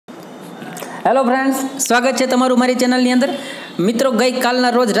Hello friends, સ્વાગત છે તમારું મારી ચેનલની અંદર. મિત્રો, ગઈકાલના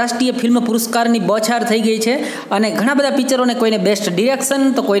રોજ રાષ્ટ્રીય ફિલ્મ પુરસ્કારની બોછાર થઈ ગઈ છે અને ઘણા બધા પિક્ચરોને કોઈને બેસ્ટ ડિરેક્શન,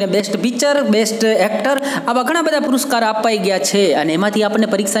 તો કોઈને બેસ્ટ પિક્ચર, બેસ્ટ એક્ટર, આવા ઘણા બધા પુરસ્કાર અપાઈ ગયા છે અને એમાંથી આપણને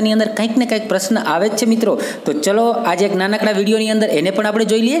પરીક્ષાની અંદર કંઈક ને કંઈક પ્રશ્ન આવે જ છે મિત્રો. તો ચલો આજે એક નાનકડા વિડીયોની અંદર એને પણ આપણે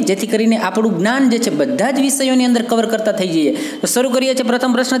જોઈ લઈએ, જેથી કરીને આપણું જ્ઞાન જે છે બધા જ વિષયોની અંદર કવર કરતા થઈ જઈએ. તો શરૂ કરીએ છીએ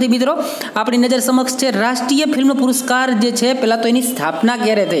પ્રથમ પ્રશ્નથી મિત્રો. આપણી નજર સમક્ષ છે રાષ્ટ્રીય ફિલ્મ પુરસ્કાર જે છે, પહેલાં તો એની સ્થાપના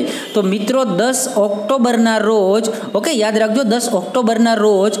ક્યારે થઈ? તો મિત્રો 10 ઓક્ટોબરના રોજ, ઓકે યાદ રાખજો, 10 ઓક્ટોબરના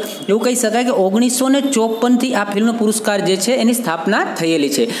રોજ એવું કહી શકાય કે 1954થી આ ફિલ્મ પુરસ્કાર જે છે એની સ્થાપના થયેલી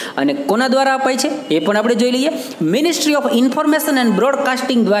છે. અને કોના દ્વારા અપાય છે એ પણ આપણે જોઈ લઈએ. Ministry of information and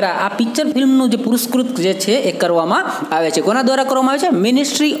broadcasting દ્વારા આ પિક્ચર ફિલ્મનું જે પુરસ્કૃત જે છે એ કરવામાં આવે છે. કોના દ્વારા કરવામાં આવે છે?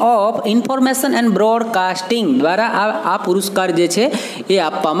 Ministry of information and broadcasting દ્વારા આ પુરસ્કાર જે છે એ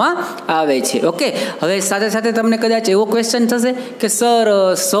આપવામાં આવે છે. ઓકે, હવે સાથે સાથે તમને કદાચ એવો ક્વેશ્ચન થશે કે સર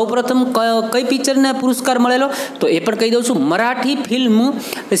સૌપ્રથમ કઈ પિક્ચરને પુરસ્કાર મળેલો? તો એ પણ કહી દઉં છું. મરાઠી ફિલ્મ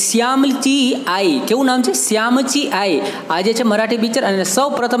શ્યામચી આઈ, કેવું નામ છે? શ્યામચી આઈ. આ જે છે મરાઠી પિક્ચર, અને સૌ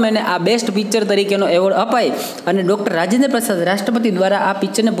પ્રથમ એને આ બેસ્ટ પિક્ચર તરીકેનો એવોર્ડ અપાય અને ડૉક્ટર રાજેન્દ્ર પ્રસાદ રાષ્ટ્રપતિ દ્વારા આ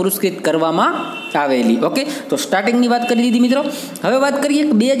પિક્ચરને પુરસ્કૃત કરવામાં આવેલી. ઓકે, તો સ્ટાર્ટિંગની વાત કરી દીધી મિત્રો. હવે વાત કરીએ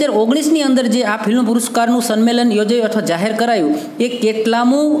કે 2019ની અંદર જે આ ફિલ્મ પુરસ્કારનું સંમેલન યોજાયું અથવા જાહેર કરાયું, એ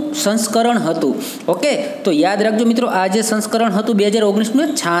કેટલામું સંસ્કરણ હતું? ઓકે, તો યાદ રાખજો મિત્રો, આ જે સંસ્કરણ હતું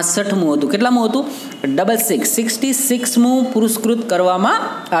 2019નું 66મું હતું. કેટલામું હતું? 66મું પુરસ્કૃત કરવામાં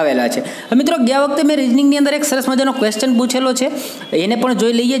આવેલા છે. મિત્રો, ગયા વખતે મેં રિઝનિંગની અંદર એક સરસ મજાનો ક્વેશ્ચન પૂછેલો છે, એને પણ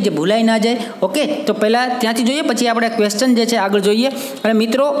જોઈ લઈએ, જે ભૂલાઈ ના જાય. ઓકે, તો પહેલાં ત્યાંથી જોઈએ, પછી આપણે ક્વેશ્ચન જે છે આગળ જોઈએ. અને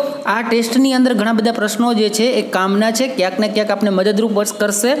મિત્રો, આ ટેસ્ટની અંદર ઘણા બધા પ્રશ્નો જે છે એ કામના છે, ક્યાંક ને ક્યાંક આપણે મદદરૂપ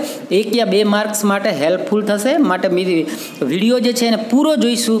કરશે, 1 યા 2 માર્ક્સ માટે હેલ્પફુલ થશે. માટે વિડીયો જે છે એને પૂરો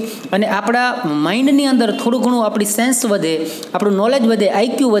જોઈશું અને આપણા માઇન્ડની અંદર થોડું ઘણું આપણી સેન્સ વધે, આપણું નોલેજ વધે,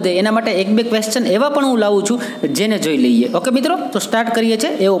 આઈક્યુ વધે, એના માટે 1-2 ક્વેશ્ચન એવા પણ હું લાવું છું, જેને જોઈ લઈએ. ઓકે મિત્રો, તો સ્ટાર્ટ કરીએ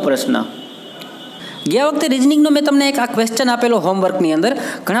છીએ એવો પ્રશ્ન. ગયા વખતે રિઝનિંગનો મેં તમને એક આ ક્વેશ્ચન આપેલો હોમવર્કની અંદર,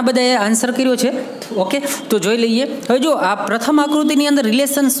 ઘણા બધાએ આન્સર કર્યો છે. ઓકે, તો જોઈ લઈએ. હવે જો આ પ્રથમ આકૃતિની અંદર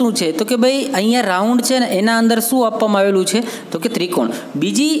રિલેશન શું છે? તો કે ભાઈ અહીંયા રાઉન્ડ છે ને એના અંદર શું આપવામાં આવેલું છે? તો કે ત્રિકોણ.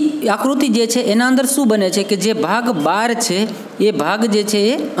 બીજી આકૃતિ જે છે એના અંદર શું બને છે કે જે ભાગ 12 છે એ ભાગ જે છે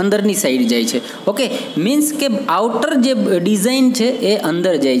એ અંદરની સાઈડ જાય છે. ઓકે, મીન્સ કે આઉટર જે ડિઝાઇન છે એ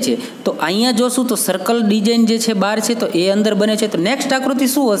અંદર જાય છે. તો અહીંયા જોશું તો સર્કલ ડિઝાઇન જે છે 12 છે, તો એ અંદર બને છે. તો નેક્સ્ટ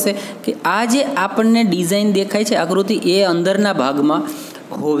આકૃતિ શું હશે કે આ જે આપણને ડિઝાઇન દેખાય છે આકૃતિ, એ અંદરના ભાગમાં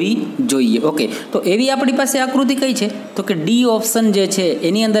હોવી જોઈએ. ઓકે, તો એવી આપણી પાસે આકૃતિ કઈ છે? તો કે ડી ઓપ્શન જે છે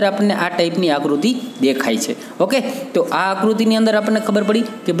એની અંદર આપણને આ ટાઈપની આકૃતિ દેખાય છે. ઓકે, તો આ આકૃતિની અંદર આપણને ખબર પડી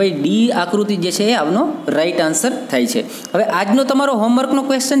કે ભાઈ ડી આકૃતિ જે છે એ આવનો રાઈટ આન્સર થાય છે. હવે આજનો તમારો હોમવર્કનો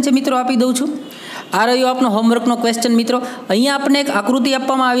ક્વેશ્ચન છે મિત્રો, આપી દઉં છું. આ રહ્યો આપનો હોમવર્કનો ક્વેશ્ચન મિત્રો. અહીંયા આપણને એક આકૃતિ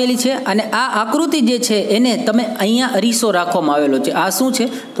આપવામાં આવેલી છે અને આ આકૃતિ જે છે એને તમે અહીંયા અરીસો રાખવામાં આવેલો છે. આ શું છે?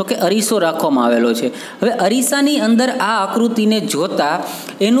 તો કે અરીસો રાખવામાં આવેલો છે. હવે અરીસાની અંદર આ આકૃતિને જોતા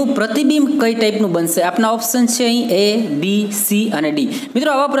એનું પ્રતિબિંબ કઈ ટાઈપનું બનશે? આપના ઓપ્શન છે અહીં A, B, C અને D.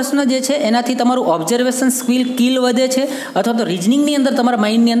 મિત્રો, આવા પ્રશ્ન જે છે એનાથી તમારું ઓબ્ઝર્વેશન સ્કિલ વધે છે, અથવા તો રિઝનિંગની અંદર તમારા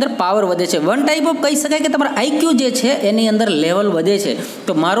માઇન્ડની અંદર પાવર વધે છે. વન ટાઈપ ઓફ કહી શકાય કે તમારા આઈક્યુ જે છે એની અંદર લેવલ વધે છે.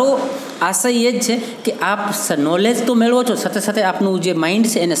 તો મારો આશય એ જ છે કે આપ નોલેજ તો મેળવો છો, સાથે સાથે આપનું જે માઇન્ડ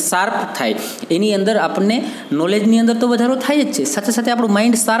છે એને શાર્પ થાય. એની અંદર આપણને નોલેજની અંદર તો વધારો થાય જ છે, સાથે સાથે આપણું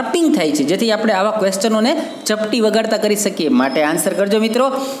માઇન્ડ શાર્પિંગ થાય છે, જેથી આપણે આવા ક્વેશ્ચનોને ચપટી વગાડતા કરી શકીએ. માટે આન્સર કરજો મિત્રો.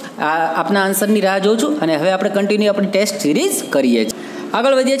 આપના આન્સરની રાહ જોઉં છું અને હવે આપણે કન્ટિન્યુ આપણી ટેસ્ટ સિરીઝ કરીએ છીએ.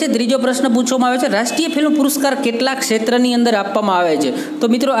 આગળ વધીએ છીએ. ત્રીજો પ્રશ્ન પૂછવામાં આવે છે, રાષ્ટ્રીય ફિલ્મ પુરસ્કાર કેટલા ક્ષેત્રની અંદર આપવામાં આવે છે? તો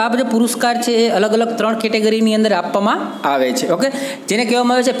મિત્રો, આ જે પુરસ્કાર છે એ અલગ અલગ 3 કેટેગરીની અંદર આપવામાં આવે છે. ઓકે, જેને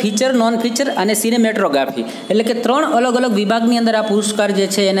કહેવામાં આવે છે ફીચર, નોન ફીચર અને સિનેમેટોગ્રાફી. એટલે કે 3 અલગ અલગ વિભાગની અંદર આ પુરસ્કાર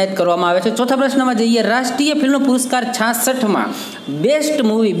જે છે એનાયત કરવામાં આવે છે. ચોથા પ્રશ્નમાં જઈએ. રાષ્ટ્રીય ફિલ્મ પુરસ્કાર 66માં બેસ્ટ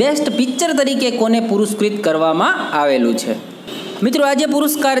મૂવી, બેસ્ટ પિક્ચર તરીકે કોને પુરસ્કૃત કરવામાં આવેલું છે? મિત્રો, આ જે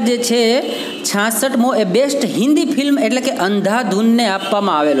પુરસ્કાર જે છે 66મો એ બેસ્ટ હિન્દી ફિલ્મ એટલે કે અંધાધૂનને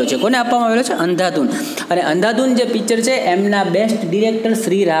આપવામાં આવેલો છે. કોને આપવામાં આવેલો છે? અંધાધૂન. અને અંધાધૂન જે પિક્ચર છે એમના બેસ્ટ ડિરેક્ટર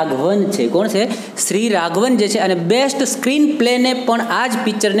શ્રી રાઘવન છે. કોણ છે? શ્રી રાઘવન જે છે. અને બેસ્ટ સ્ક્રીન પ્લેને પણ આ જ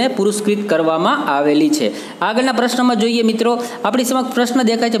પિક્ચરને પુરસ્કૃત કરવામાં આવેલી છે. આગળના પ્રશ્નમાં જોઈએ મિત્રો, આપણી સમક્ષ પ્રશ્ન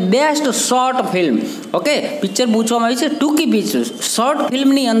દેખાય છે best short film. Okay, picture પૂછવામાં આવી છે ટૂંકી પિક્ચર. શોર્ટ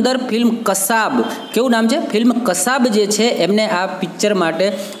ફિલ્મની અંદર ફિલ્મ કસાબ, કેવું નામ છે? ફિલ્મ કસાબ જે છે એમને આ પિક્ચર માટે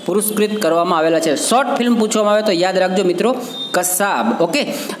પુરસ્કૃત કરવામાં આવેલા છે. શોર્ટ ફિલ્મ પૂછવામાં આવે તો યાદ રાખજો મિત્રો, કસાબ. ઓકે,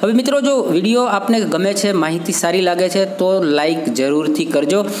 હવે મિત્રો, જો વિડીયો આપને ગમે છે, માહિતી સારી લાગે છે તો લાઈક જરૂરથી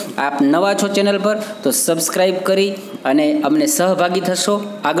કરજો. આપ નવા છો ચેનલ પર તો સબસ્ક્રાઈબ કરી અને અમને સહભાગી થશો.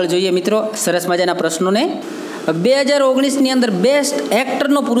 આગળ જોઈએ મિત્રો સરસ મજાના પ્રશ્નોને. 2019ની અંદર બેસ્ટ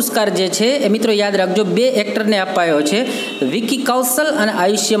એક્ટરનો પુરસ્કાર જે છે એ મિત્રો યાદ રાખજો, 2 એક્ટરને અપાયો છે, વિકી કૌશલ અને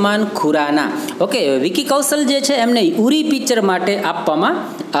આયુષ્યમાન ખુરાના. ઓકે, વિકી કૌશલ જે છે એમને ઉરી પિક્ચર માટે આપવામાં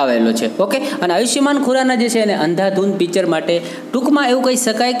આવેલો છે. ઓકે, અને આયુષ્યમાન ખુરાના જે છે એને અંધાધૂન પિક્ચર માટે. ટૂંકમાં એવું કહી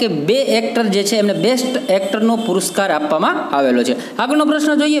શકાય કે 2 એક્ટર જે છે એમને બેસ્ટ એક્ટરનો પુરસ્કાર આપવામાં આવેલો છે. આગળનો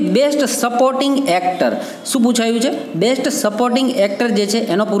પ્રશ્ન જોઈએ, બેસ્ટ સપોર્ટિંગ એક્ટર. શું પૂછાયું છે? બેસ્ટ સપોર્ટિંગ એક્ટર જે છે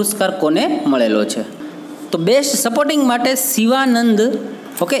એનો પુરસ્કાર કોને મળેલો છે? તો બેસ્ટ સપોર્ટિંગ માટે શિવાનંદ,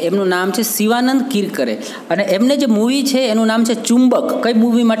 ઓકે, એમનું નામ છે શિવાનંદ કિરકરે, અને એમને જે મૂવી છે એનું નામ છે ચુંબક. કઈ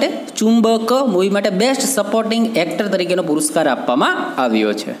મૂવી માટે? ચુંબક મૂવી માટે બેસ્ટ સપોર્ટિંગ એક્ટર તરીકેનો પુરસ્કાર આપવામાં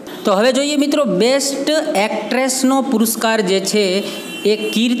આવ્યો છે. તો હવે જોઈએ મિત્રો, બેસ્ટ એક્ટ્રેસનો પુરસ્કાર જે છે એ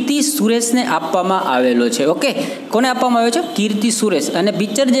કીર્તિ સુરેશને આપવામાં આવેલો છે. ઓકે, કોને આપવામાં આવ્યો છે? કીર્તિ સુરેશ. અને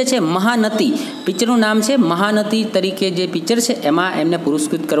પિક્ચર જે છે મહાનતી, પિક્ચરનું નામ છે મહાનતી તરીકે જે પિક્ચર છે એમાં એમને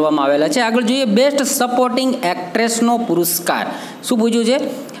પુરસ્કૃત કરવામાં આવેલા છે. આગળ જોઈએ, બેસ્ટ સપોર્ટિંગ એક્ટ્રેસનો પુરસ્કાર. શું પૂછ્યું છે?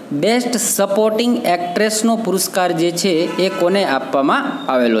 બેસ્ટ સપોર્ટિંગ એક્ટ્રેસનો પુરસ્કાર જે છે એ કોને આપવામાં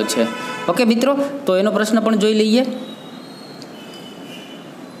આવેલો છે? ઓકે મિત્રો, તો એનો પ્રશ્ન પણ જોઈ લઈએ.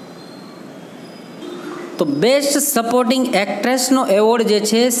 તો બેસ્ટ સપોર્ટિંગ એક્ટ્રેસનો એવોર્ડ જે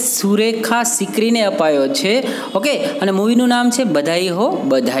છે સુરેખા સિકરીને અપાયો છે. ઓકે, અને મૂવીનું નામ છે બધાઈ હો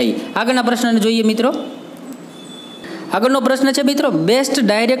બધાઈ. આગળના પ્રશ્નને જોઈએ મિત્રો. આગળનો પ્રશ્ન છે મિત્રો, બેસ્ટ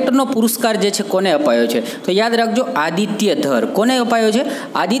ડાયરેક્ટરનો પુરસ્કાર જે છે કોને અપાયો છે? તો યાદ રાખજો, આદિત્ય ધર. કોને અપાયો છે?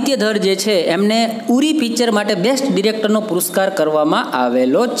 આદિત્ય ધર જે છે એમને ઉરી પિક્ચર માટે બેસ્ટ ડિરેક્ટરનો પુરસ્કાર કરવામાં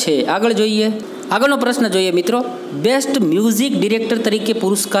આવેલો છે. આગળ જોઈએ. આગળનો પ્રશ્ન જોઈએ મિત્રો, બેસ્ટ મ્યુઝિક ડિરેક્ટર તરીકે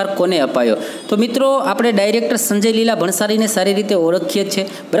પુરસ્કાર કોને અપાયો? તો મિત્રો આપણે ડાયરેક્ટર સંજય લીલા ભણસાળીને સારી રીતે ઓળખીએ છીએ,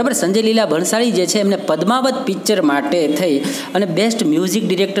 બરાબર. સંજય લીલા ભણસાળી જે છે એમને પદ્માવત પિક્ચર માટે થઈ અને બેસ્ટ મ્યુઝિક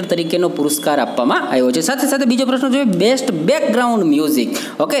ડિરેક્ટર તરીકેનો પુરસ્કાર આપવામાં આવ્યો છે. સાથે સાથે બીજો પ્રશ્ન જોઈએ, best background music.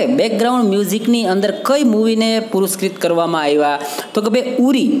 Okay, background મ્યુઝિકની અંદર કઈ મૂવીને પુરસ્કૃત કરવામાં આવ્યા? તો કે ભાઈ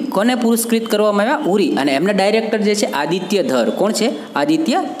ઉરી. કોને પુરસ્કૃત કરવામાં આવ્યા? ઉરી. અને એમના ડાયરેક્ટર જે છે આદિત્ય ધર. કોણ છે?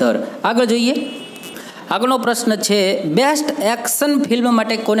 આદિત્ય ધર. આગળ જોઈએ. આગળનો પ્રશ્ન છે, બેસ્ટ એક્શન ફિલ્મ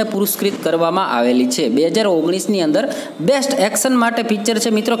માટે કોને પુરસ્કૃત કરવામાં આવેલી છે? 2019ની અંદર બેસ્ટ એક્શન માટે પિક્ચર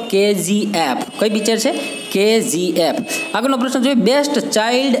છે મિત્રો KGF. કઈ પિક્ચર છે? KGF. આગળનો પ્રશ્ન જોઈએ, બેસ્ટ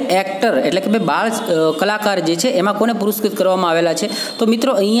ચાઇલ્ડ એક્ટર એટલે કે બાળ કલાકાર જે છે એમાં કોને પુરસ્કૃત કરવામાં આવેલા છે? તો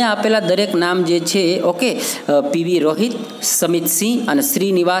મિત્રો અહીંયા આપેલા દરેક નામ જે છે, ઓકે, PV રોહિત, સમિત સિંહ અને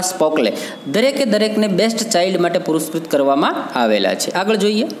શ્રીનિવાસ પોકલે, દરેકને બેસ્ટ ચાઇલ્ડ માટે પુરસ્કૃત કરવામાં આવેલા છે. આગળ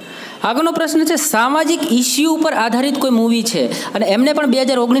જોઈએ. આગળનો પ્રશ્ન છે, સામાજિક ઇસ્યુ ઉપર આધારિત કોઈ મૂવી છે અને એમને પણ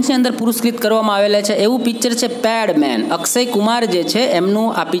 2019ની અંદર પુરસ્કૃત કરવામાં આવેલા છે. એવું પિક્ચર છે પેડમેન. અક્ષય કુમાર જે છે એમનું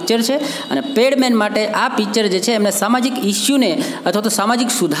આ પિક્ચર છે, અને પેડમેન માટે આ પિક્ચર જે છે એમને સામાજિક ઇસ્યુને અથવા તો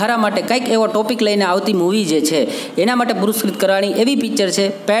સામાજિક સુધારા માટે કંઈક એવો ટોપિક લઈને આવતી મૂવી જે છે એના માટે પુરસ્કૃત કરવાની એવી પિક્ચર છે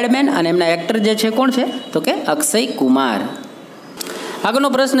પેડમેન, અને એમના એક્ટર જે છે કોણ છે? તો કે અક્ષય કુમાર. આગળનો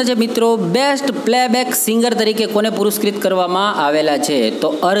પ્રશ્ન છે મિત્રો, બેસ્ટ પ્લેબેક સિંગર તરીકે કોને પુરસ્કૃત કરવામાં આવેલા છે? તો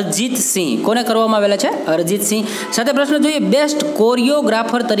અરિજીત સિંહ. કોને કરવામાં આવેલા છે? અરિજીત સિંહ. સાથે પ્રશ્ન જોઈએ, બેસ્ટ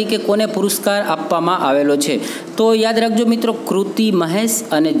કોરિયોગ્રાફર તરીકે કોને પુરસ્કાર આપવામાં આવેલો છે? તો યાદ રાખજો મિત્રો, કૃતિ મહેશ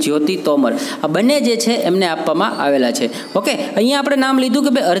અને જ્યોતિ તોમર, આ બંને જે છે એમને આપવામાં આવેલા છે. ઓકે, અહીંયા આપણે નામ લીધું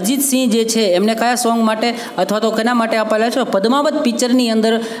કે ભાઈ અરિજીત સિંહ જે છે એમને કયા સોંગ માટે અથવા તો કેના માટે આપેલા છે? પદ્માવત પિક્ચરની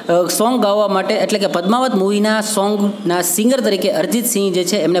અંદર સોંગ ગાવા માટે, એટલે કે પદ્માવત મૂવીના સોંગના સિંગર તરીકે અરિજીત સિંહ જે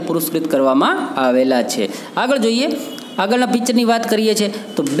છે એમને પુરસ્કૃત કરવામાં આવેલા છે. આગળ જોઈએ. આગળના પિક્ચરની વાત કરીએ છીએ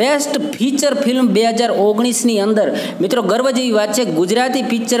તો બેસ્ટ ફીચર ફિલ્મ 2019ની અંદર મિત્રો ગર્વ જેવી વાત છે, ગુજરાતી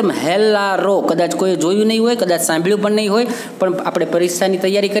પિક્ચર હેલ્લારો. કદાચ કોઈ જોયું નહીં હોય, કદાચ સાંભળ્યું પણ નહીં હોય, પણ આપણે પરીક્ષાની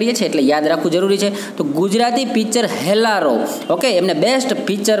તૈયારી કરીએ છીએ એટલે યાદ રાખવું જરૂરી છે. તો ગુજરાતી પિક્ચર હેલ્લારો, ઓકે, એમને બેસ્ટ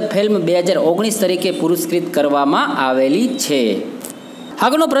ફીચર ફિલ્મ 2019 તરીકે પુરસ્કૃત કરવામાં આવેલી છે.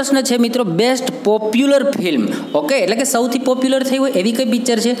 આગળનો પ્રશ્ન છે મિત્રો, બેસ્ટ પોપ્યુલર ફિલ્મ. ઓકે, એટલે કે સૌથી પોપ્યુલર થઈ હોય એવી કઈ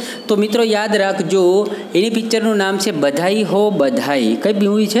પિક્ચર છે? તો મિત્રો યાદ રાખજો, એની પિક્ચરનું નામ છે બધાઈ હો બધાઈ. કઈ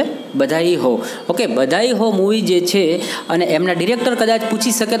મૂવી છે? બધાઈ હો. ઓકે, બધાઈ હો મૂવી જે છે, અને એમના ડિરેક્ટર કદાચ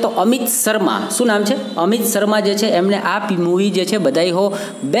પૂછી શકે તો અમિત શર્મા. શું નામ છે? અમિત શર્મા જે છે એમને આ મૂવી જે છે બધાઈ હો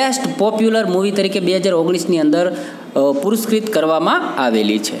બેસ્ટ પોપ્યુલર મૂવી તરીકે 2019ની અંદર પુરસ્કૃત કરવામાં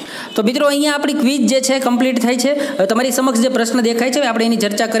આવેલી છે. તો મિત્રો અહીંયા આપણી ક્વિઝ જે છે કમ્પ્લીટ થઈ છે. તમારી સમક્ષ જે પ્રશ્ન દેખાય છે આપણે એની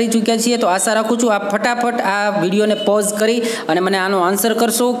ચર્ચા કરી ચૂક્યા છીએ, તો આશા રાખું છું આપ ફટાફટ આ વિડીયોને પોઝ કરી અને મને આનો આન્સર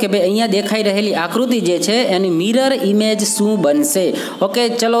કરશો કે ભાઈ અહીંયા દેખાઈ રહેલી આકૃતિ જે છે એની મિરર ઇમેજ શું બનશે. ઓકે,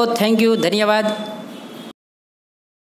 ચલો, થેન્ક યુ, ધન્યવાદ.